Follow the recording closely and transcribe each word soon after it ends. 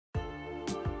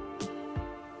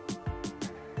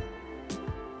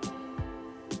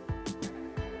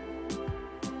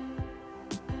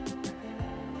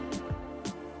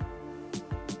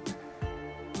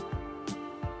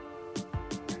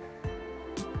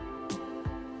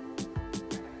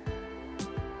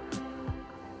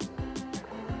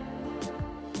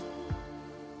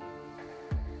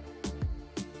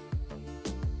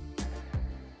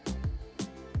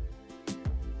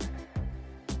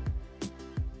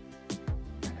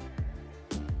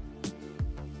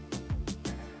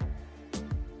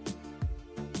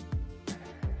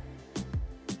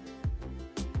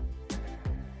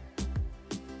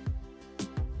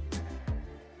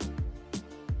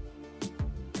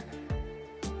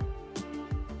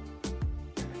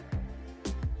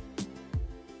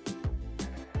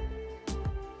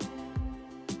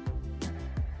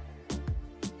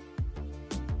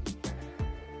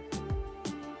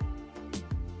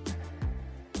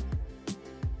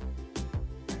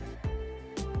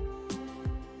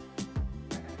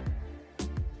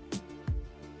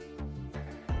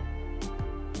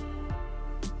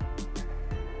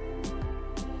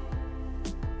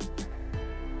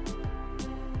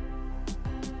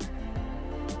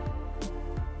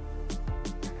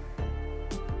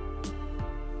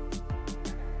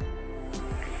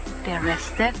they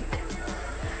rested,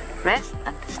 rest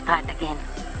and start again.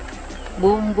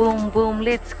 Boom, boom, boom,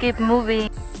 let's keep moving.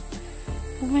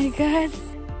 Oh my god.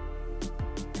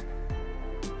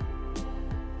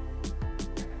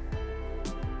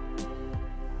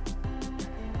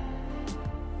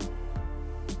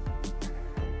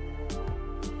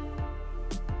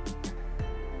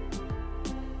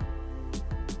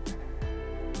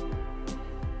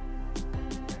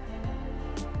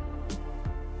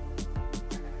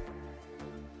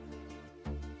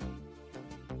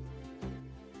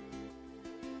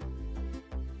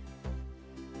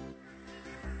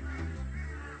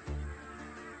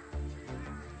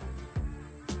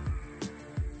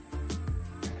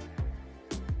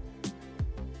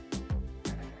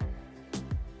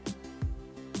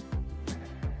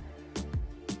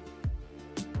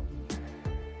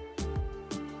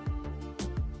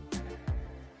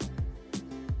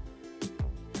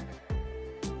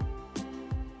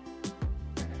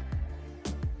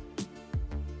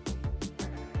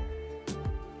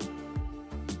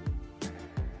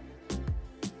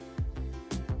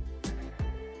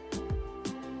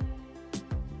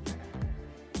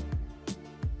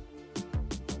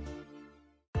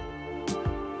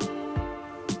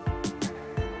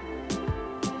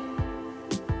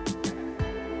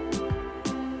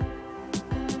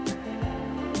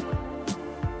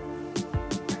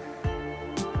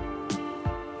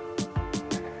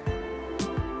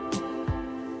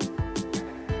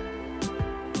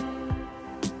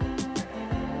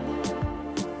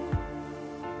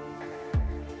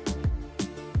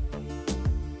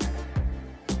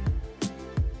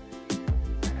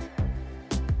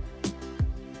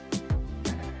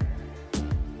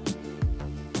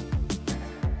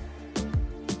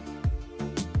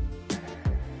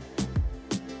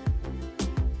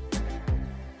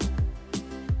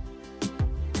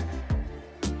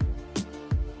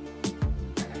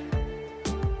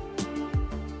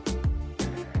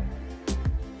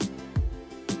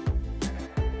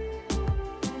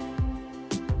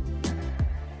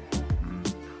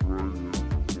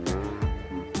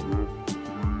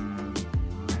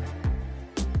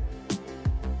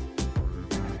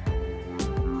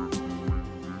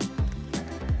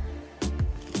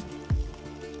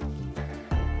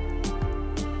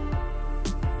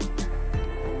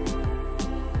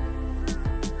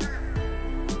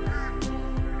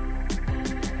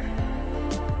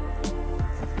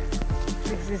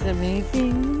 This is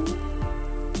amazing.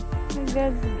 My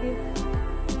God's gift.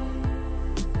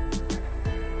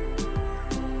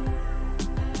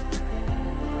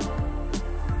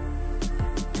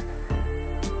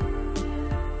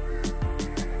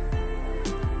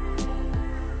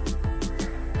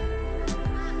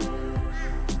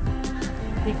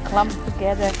 They clump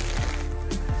together.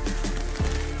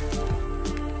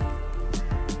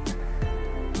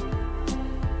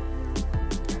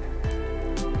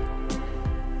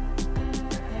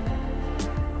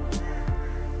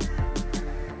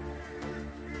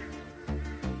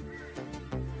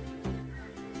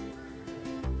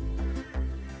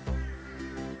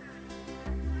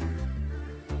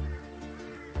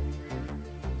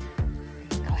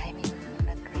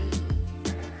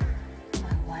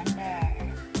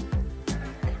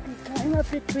 Up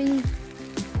the tree.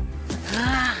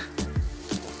 Ah,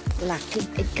 lucky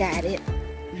I got it.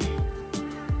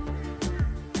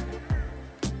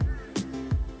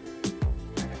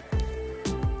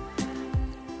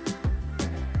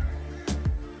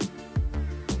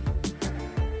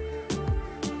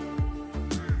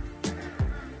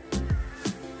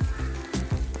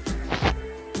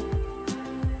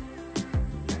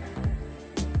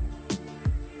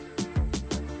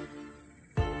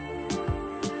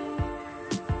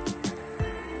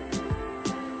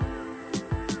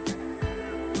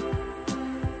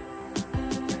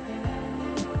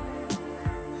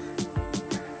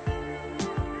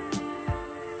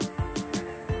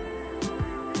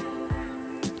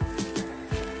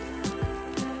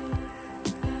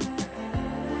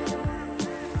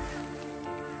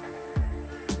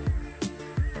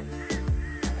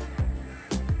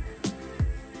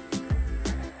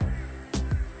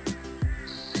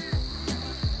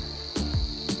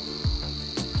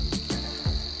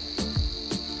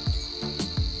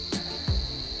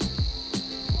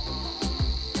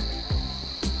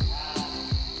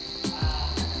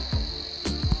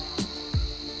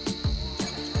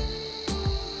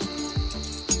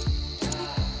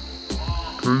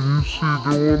 Can you see the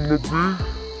wallaby?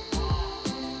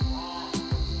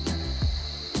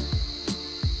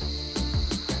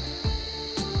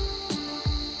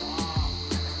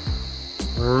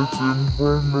 Right in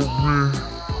front of me.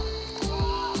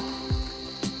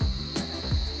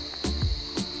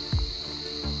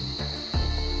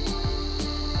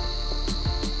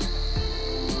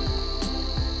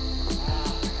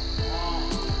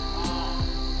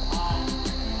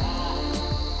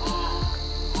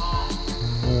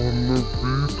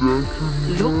 wanna be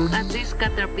dancing Look man? at this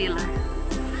caterpillar,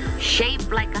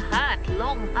 shaped like a heart,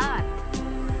 long heart,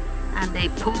 and they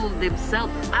pull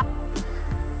themselves up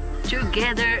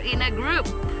together in a group.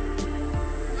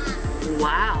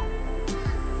 Wow,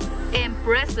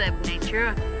 impressive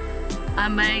nature,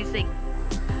 amazing.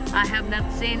 I have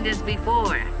not seen this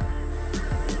before.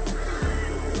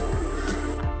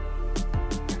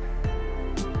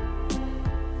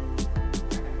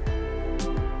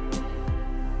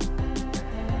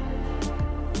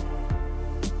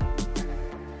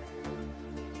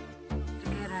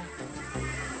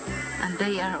 And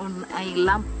they are on a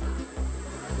lump,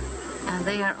 and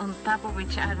they are on top of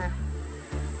each other,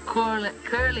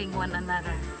 curling one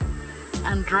another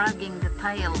and dragging the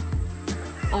tail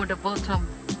or the bottom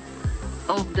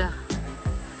of the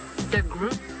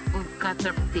group of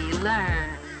caterpillar.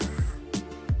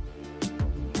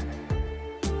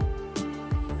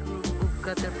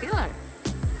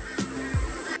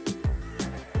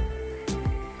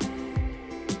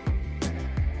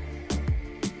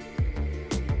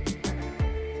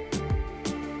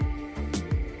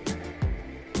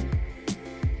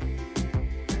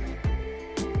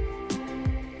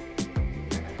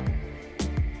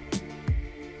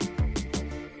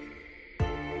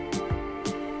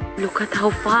 Look at how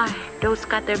far those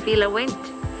caterpillar went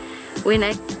when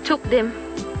I took them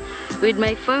with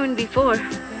my phone before.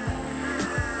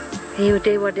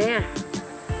 They were there.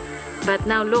 But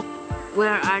now look,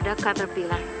 where are the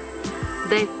caterpillar?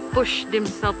 They push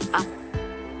themselves up.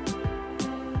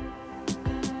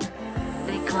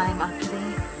 They climb up,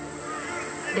 see?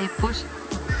 They push.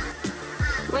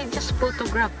 We just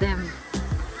photograph them.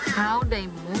 How they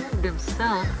move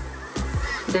themselves.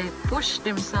 They push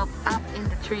themselves up in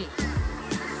the tree.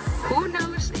 Who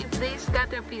knows if these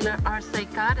caterpillar are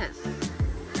cicadas?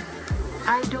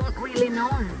 I don't really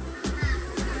know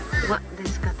what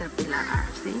these caterpillar are,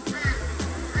 see?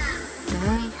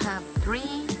 They have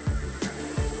 3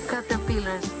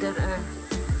 caterpillars that are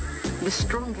the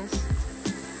strongest,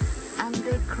 and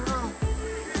they crawl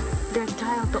their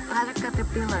tail to other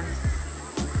caterpillars,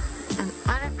 and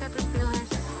other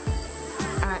caterpillars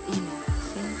are in it.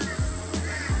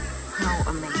 How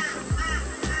amazing.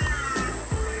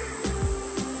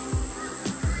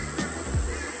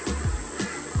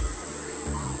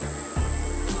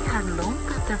 They are long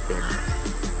caterpillars.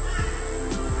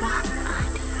 What are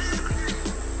these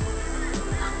creatures?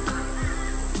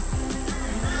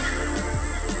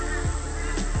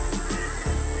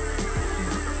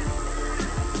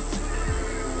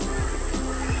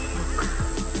 Look.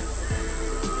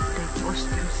 They push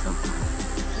themselves up.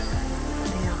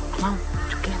 They are clumped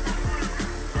together.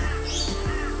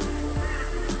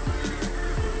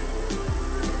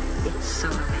 So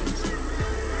amazing.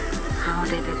 How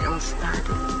did it all start?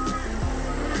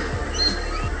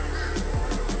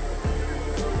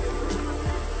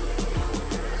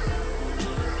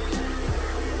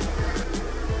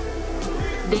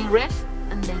 They rest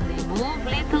and then they move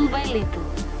little by little.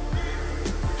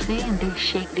 See, and they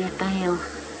shake their tail.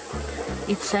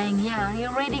 It's saying, yeah, are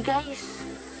you ready, guys?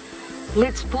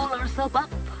 Let's pull ourselves up.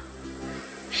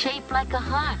 Shaped like a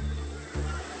heart.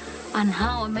 And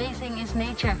how amazing is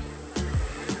nature?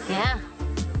 Yeah,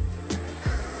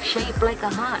 shaped like a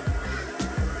heart.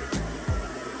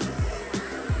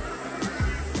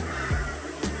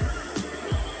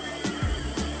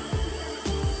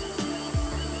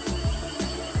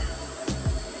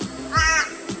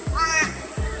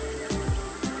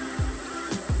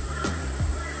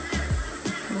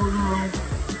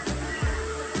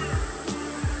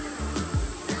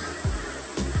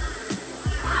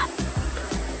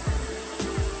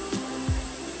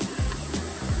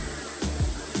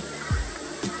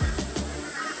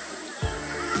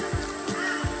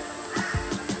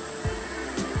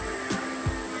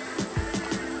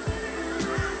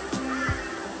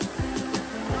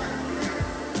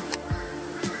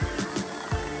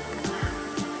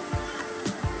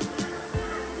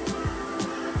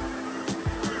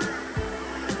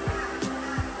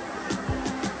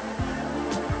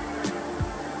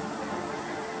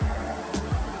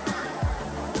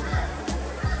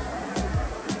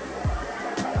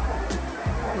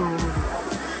 Wow.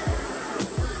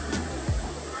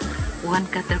 One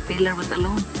caterpillar was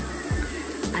alone,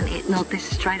 and it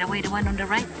noticed straight away the one on the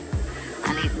right,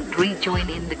 and it rejoined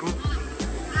in the group.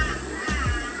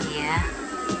 Yeah,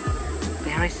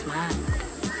 very smart.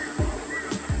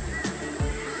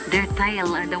 Their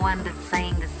tail are the one that's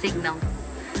saying the signal,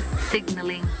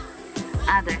 signaling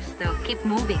others to keep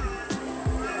moving.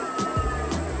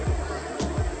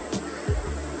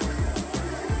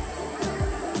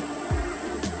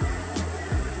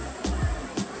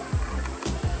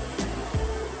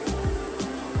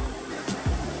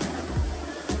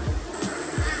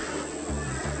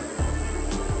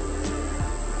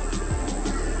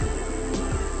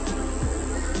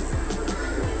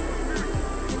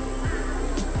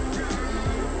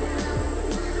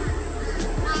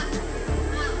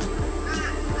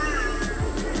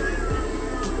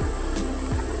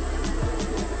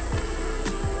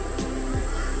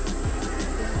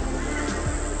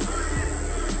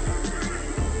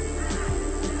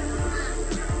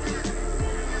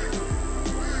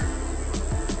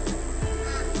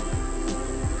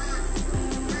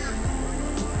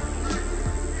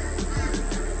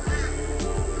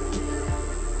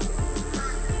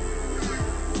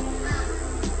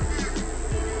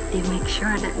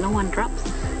 sure that no one drops.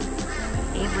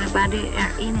 Everybody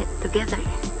are in it together,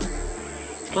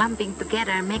 clumping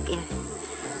together,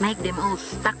 make them all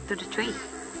stuck to the tree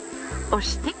or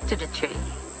stick to the tree.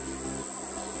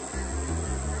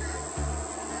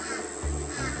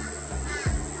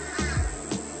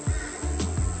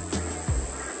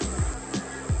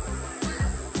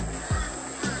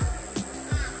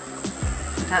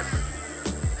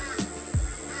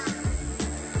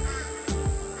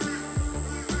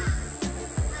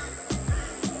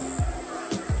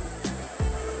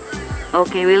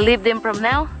 Okay, we'll leave them from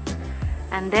now,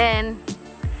 and then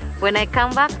when I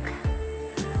come back,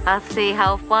 I'll see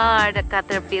how far the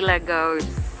caterpillar goes.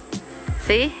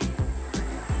 See?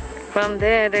 From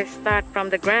there, they start from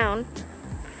the ground,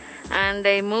 and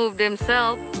they move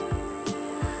themselves.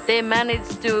 They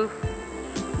manage to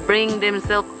bring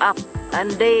themselves up, and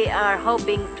they are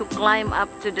hoping to climb up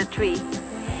to the tree.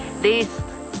 This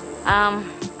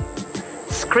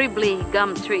scribbly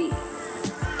gum tree.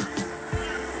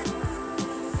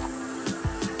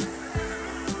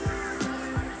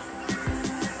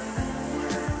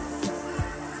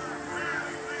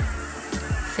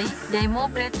 See, they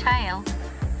move their tail.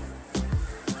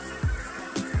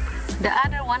 The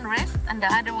other one rests and the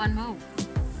other one moves.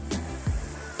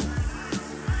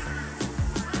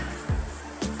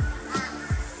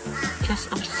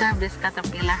 Just observe this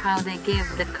caterpillar, how they give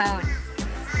the code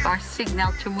or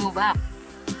signal to move up.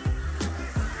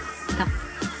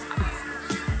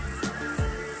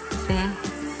 See?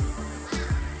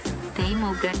 They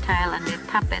move their tail and they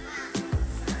tap it.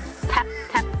 Tap,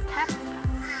 tap, tap.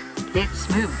 Let's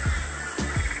move.